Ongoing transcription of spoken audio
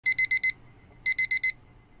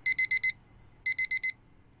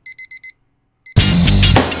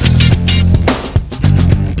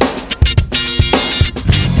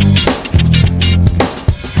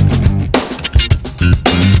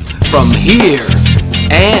here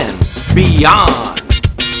and beyond.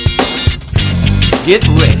 Get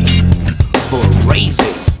ready for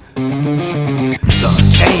raising the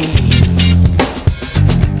cane.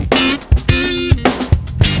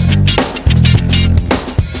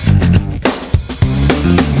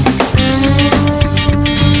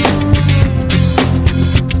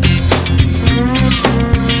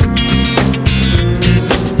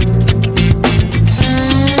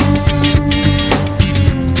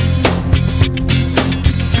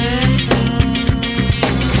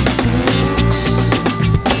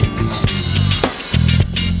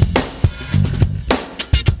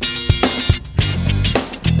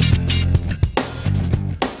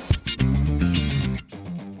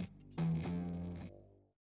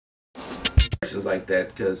 Like that,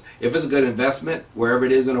 because if it's a good investment wherever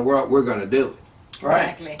it is in the world, we're going to do it.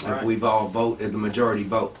 Exactly. If we've all voted, the majority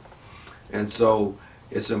vote. And so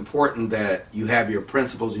it's important that you have your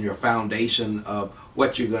principles and your foundation of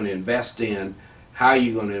what you're going to invest in, how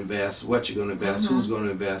you're going to invest, what you're going to invest, who's going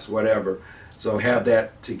to invest, whatever. So have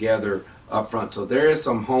that together up front. So there is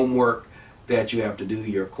some homework that you have to do.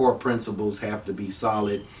 Your core principles have to be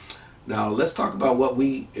solid. Now let's talk about what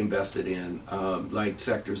we invested in, like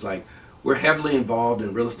sectors like we're heavily involved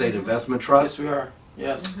in real estate investment trusts. Yes, we are.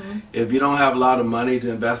 Yes. If you don't have a lot of money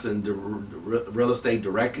to invest in real estate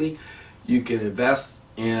directly, you can invest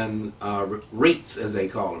in REITs, as they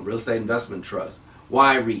call them, real estate investment trusts.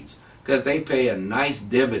 Why REITs? Because they pay a nice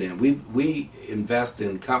dividend. We invest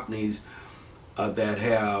in companies that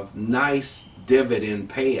have nice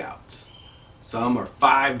dividend payouts. Some are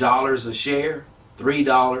 $5 a share, $3,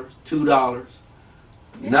 $2.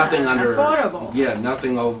 Yeah, nothing under affordable. Yeah,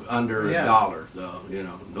 nothing under a dollar though. You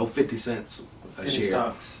know, no 50 cents a share.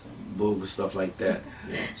 Stocks. Bull stuff like that.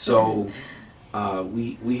 So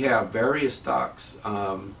we have various stocks,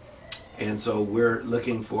 and so we're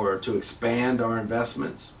looking to expand our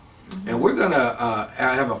investments, and we're gonna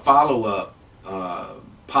have a follow-up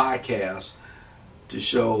podcast to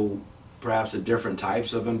show perhaps the different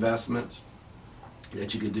types of investments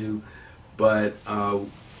that you could do, but.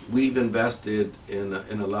 We've invested in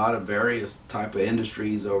a lot of various type of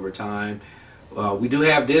industries over time. We do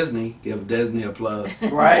have Disney. Give Disney a plug.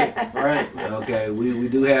 Right. Okay, we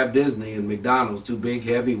do have Disney and McDonald's, two big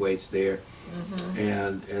heavyweights there.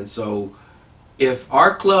 And so if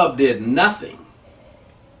our club did nothing,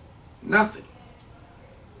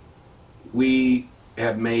 we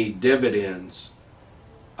have made dividends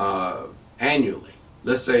annually.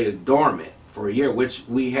 Let's say it's dormant for a year, which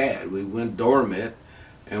we had. We went dormant.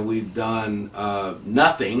 And we've done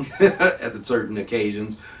nothing at certain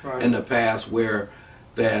occasions in the past where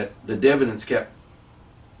that the dividends kept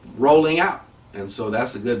rolling out. And so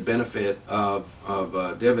that's a good benefit of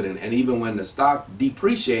dividend. And even when the stock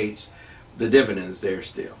depreciates, the dividends there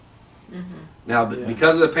still. Now,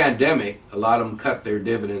 because of the pandemic, a lot of them cut their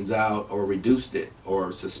dividends out or reduced it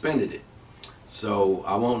or suspended it. So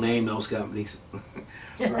I won't name those companies.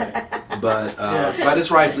 But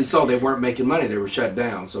it's rightfully so. They weren't making money. They were shut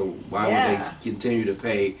down. So why would they continue to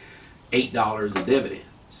pay $8 a dividend?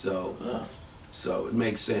 So it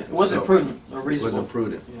makes sense. It wasn't prudent or reasonable. It wasn't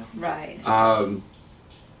prudent. Yeah. Right.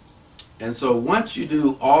 And so once you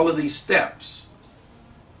do all these steps,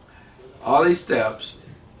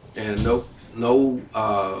 and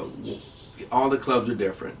all the clubs are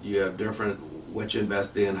different. You have different what you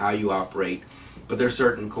invest in, how you operate, but there's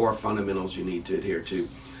certain core fundamentals you need to adhere to.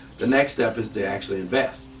 The next step is to actually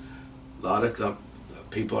invest. A lot of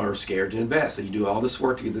people are scared to invest. So you do all this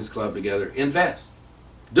work to get this club together. Invest.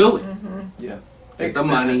 Do it. Yeah. Take the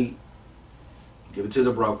money, give it to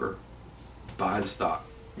the broker, buy the stock.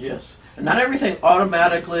 Yes. And not everything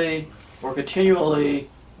automatically or continually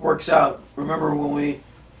works out. Remember when we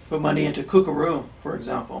put money into Kookaroo, for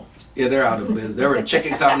example? Yeah, they're out of business. They were a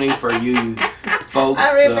chicken company for you folks.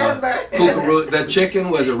 I remember. Kookaroo. The chicken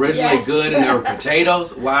was originally good, and there were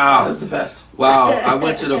potatoes. Wow. That was the best. Wow. I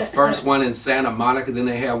went to the first one in Santa Monica. Then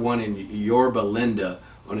they had one in Yorba Linda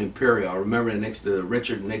on Imperial. I remember next to the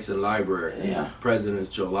Richard Nixon Library,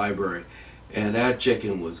 Presidential Library. And that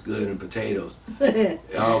chicken was good, and potatoes.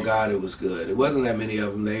 Oh, God, it was good. It wasn't that many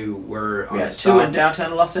of them. They were on the stock. Two in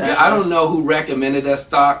downtown Los Angeles. Yeah, I don't know who recommended that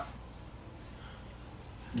stock.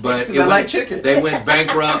 But I like chicken. They went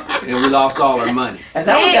bankrupt, and we lost all our money. And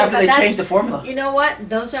that was after they changed the formula. You know what?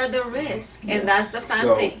 Those are the risks, and that's the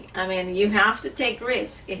fun thing. I mean, you have to take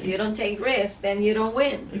risks. If you don't take risks, then you don't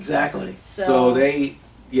win. Exactly. So they,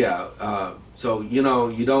 so you know,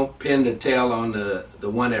 you don't pin the tail on the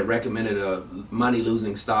one that recommended a money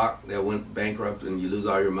losing stock that went bankrupt and you lose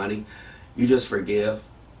all your money. You just forgive.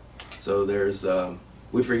 So there's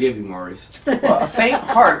We forgive you, Maurice. Well, a faint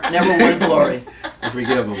heart never won glory. We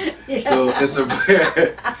forgive him. So it's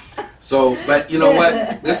a so, but you know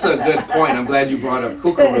what? This is a good point. I'm glad you brought up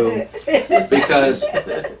Kookaroo because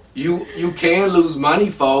you can lose money,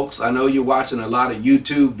 folks. I know you're watching a lot of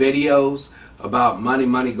YouTube videos about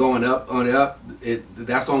money going up on up.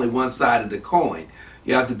 That's only one side of the coin.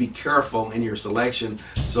 You have to be careful in your selection.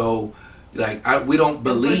 So, like we don't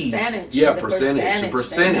believe, percentage. yeah, The percentage.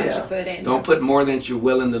 percentage that you put in. Don't put more than you're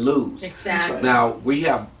willing to lose. Exactly. Now we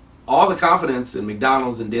have all the confidence in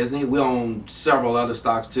McDonald's and Disney. We own several other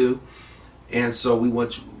stocks too, and so we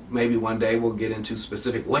want maybe one day we'll get into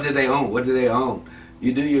specific. What do they own? What do they own?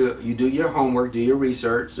 You do your homework, do your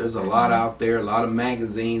research. There's a lot out there, a lot of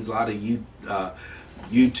magazines, a lot of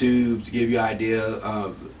YouTubes to give you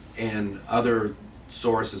idea and other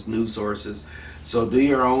sources, news sources. So do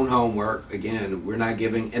your own homework. Again, we're not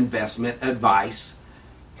giving investment advice.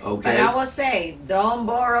 Okay. But I will say, don't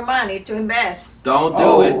borrow money to invest. Don't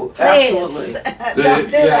do it. Please. Absolutely. Don't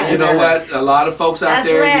do that. You know what? A lot of folks out That's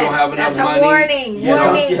there, red. you don't have enough That's money. a warning. You know,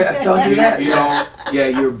 Warning. Yeah, don't do that. You don't. Yeah,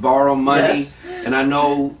 you borrow money, Yes. and I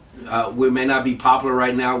know we may not be popular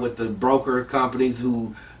right now with the broker companies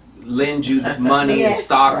who lend you money and Yes.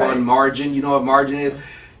 stock Right. on margin. You know what margin is?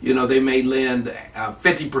 You know, they may lend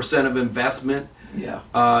 50% of investment. Yeah.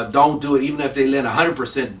 Don't do it. Even if they lend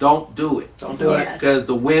 100%, don't do it. Don't do Yes. Because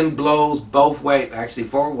the wind blows both ways, actually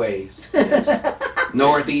 4 ways. it. Yes.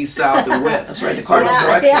 North, east, south, and west. That's right. The cardinal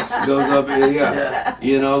Yeah, directions. Goes up, yeah. Yeah.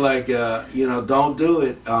 You know, like, don't do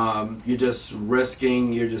it. You're just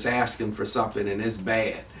risking, you're just asking for something, and it's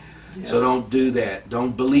bad. Yeah. So don't do that.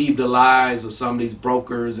 Don't believe the lies of some of these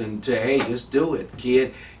brokers and say, hey, just do it,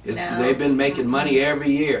 kid. No. They've been making money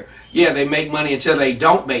every year. Yeah, they make money until they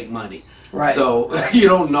don't make money. Right. So you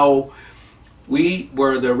don't know. We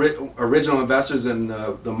were the original investors in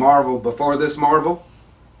the Marvel, before this Marvel,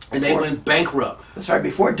 and they Before. went bankrupt. That's right.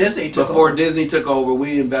 Before Disney took Before over. Disney took over,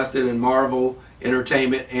 we invested in Marvel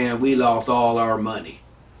Entertainment, and we lost all our money.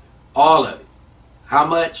 All of it. How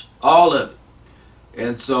much? All of it.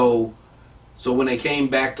 And so when they came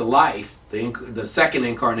back to life, the second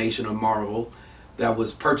incarnation of Marvel that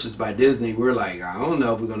was purchased by Disney, we're like, I don't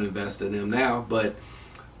know if we're going to invest in them now, but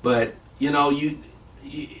you know, you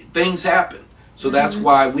things happen. So that's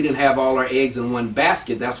why we didn't have all our eggs in one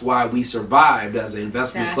basket. That's why we survived as an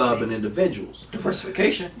investment club Exactly. and individuals.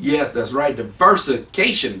 Diversification. Yes, that's right.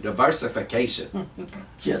 Diversification.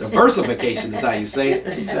 Yes. Diversification is how you say it.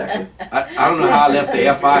 Exactly. I don't know how I left the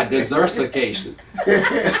FI. Desertification.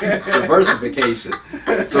 Diversification.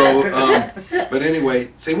 So, but anyway,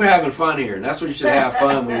 see, we're having fun here, and that's what you should have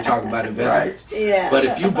fun when you're talking about investments. Yeah. But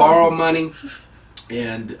if you borrow money,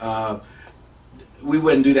 and we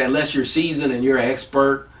wouldn't do that unless you're seasoned and you're an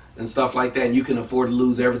expert and stuff like that, and you can afford to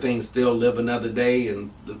lose everything and still live another day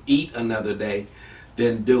and eat another day,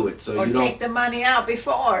 then do it. So or you take don't. the money out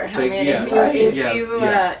before. Take- I mean,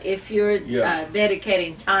 yeah, if you're Yeah.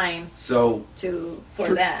 dedicating time So for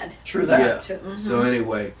True. that. True that. yeah. To- So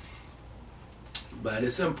anyway, but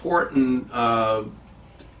it's important to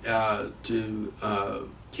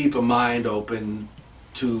keep a mind open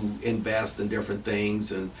to invest in different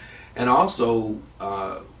things, and also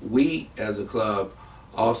we as a club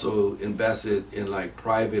also invested in like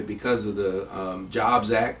private, because of the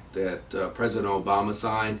Jobs Act that President Obama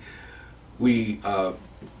signed. We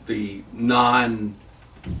the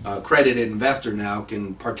non-accredited investor now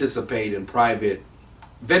can participate in private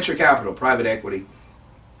venture capital, private equity,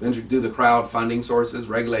 do the crowdfunding sources,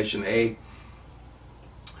 Regulation A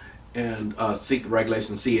and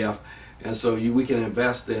Regulation CF, and so we can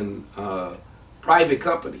invest in private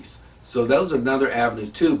companies. So those are another avenues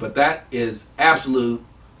too, but that is absolute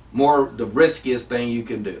more the riskiest thing you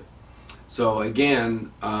can do. So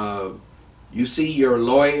again, you see your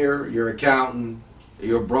lawyer, your accountant,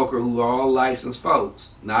 your broker, who are all licensed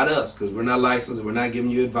folks, not us, because we're not licensed and we're not giving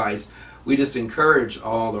you advice. We just encourage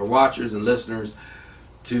all our watchers and listeners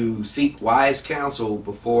to seek wise counsel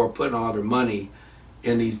before putting all their money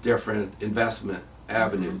in these different investment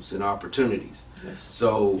avenues and opportunities. Yes.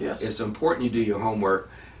 So Yes. it's important you do your homework,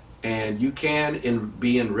 and you can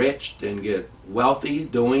be enriched and get wealthy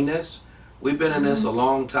doing this. We've been in this a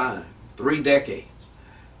long time, 3 decades,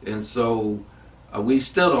 and so we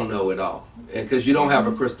still don't know it all, because you don't have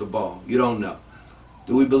a crystal ball. You don't know.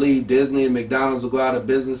 Do we believe Disney and McDonald's will go out of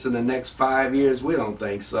business in the next 5 years? We don't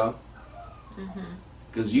think so.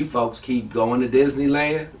 Because you folks keep going to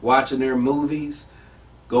Disneyland, watching their movies,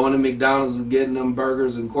 going to McDonald's and getting them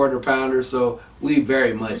burgers and quarter pounders, so we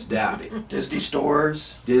very much doubt it. Disney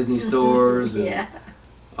stores. Disney stores and Yeah.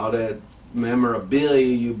 all that memorabilia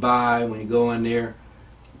you buy when you go in there,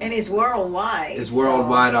 And it's worldwide. It's so-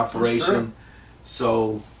 worldwide true. operation.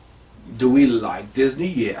 So, do we like Disney?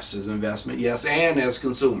 Yes, as an investment. Yes, and as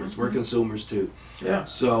consumers, we're consumers too. Yeah.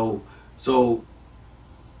 So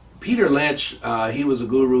Peter Lynch, he was a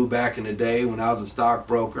guru back in the day when I was a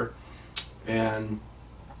stockbroker, and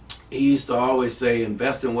he used to always say,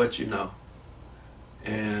 "Invest in what you know."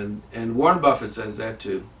 And Warren Buffett says that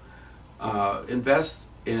too. Invest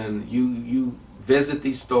in you visit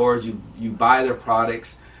these stores, you buy their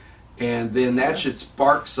products, and then that should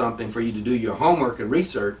spark something for you to do your homework and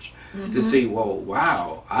research to see, well,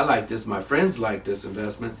 wow, I like this, my friends like this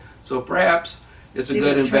investment, so perhaps it's a See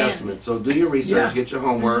good the trend. investment. So do your research, Yeah. get your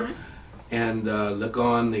homework, and look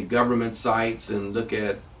on the government sites and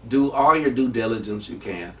do all your due diligence you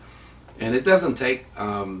can. And it doesn't take,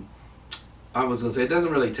 I was going to say, it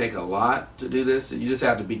doesn't really take a lot to do this. You just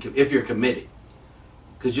have to be, if you're committed,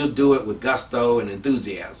 because you'll do it with gusto and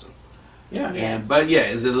enthusiasm. Yeah. Yes. But yeah,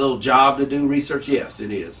 is it a little job to do research? Yes,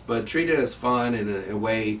 it is. But treat it as fun and a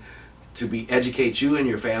way to educate you and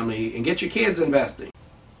your family and get your kids investing.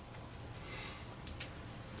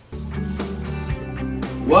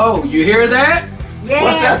 Whoa, you hear that? Yes.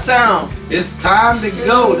 What's that sound? It's time to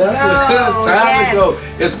go. That's what go, time to go.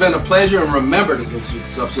 yes. It's been a pleasure, and remember to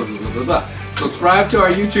subscribe to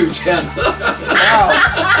our YouTube channel. Wow.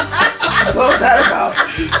 What was that about?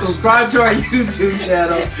 Subscribe to our YouTube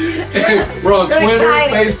channel. We're on Too Twitter,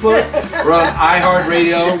 excited. Facebook. We're on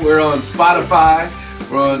iHeartRadio. We're on Spotify.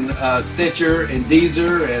 We're on Stitcher and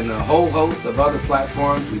Deezer and a whole host of other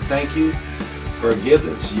platforms. We thank you for giving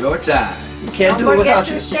us your time. You can't Don't do it forget without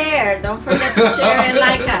to you. share. Don't forget to share and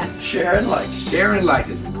like us. Share and like. Share and like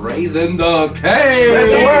it. Raising the cake. Spread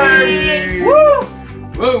the Yes. word. Woo!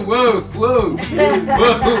 Whoa, whoa, whoa.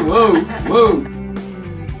 Whoa, whoa, whoa.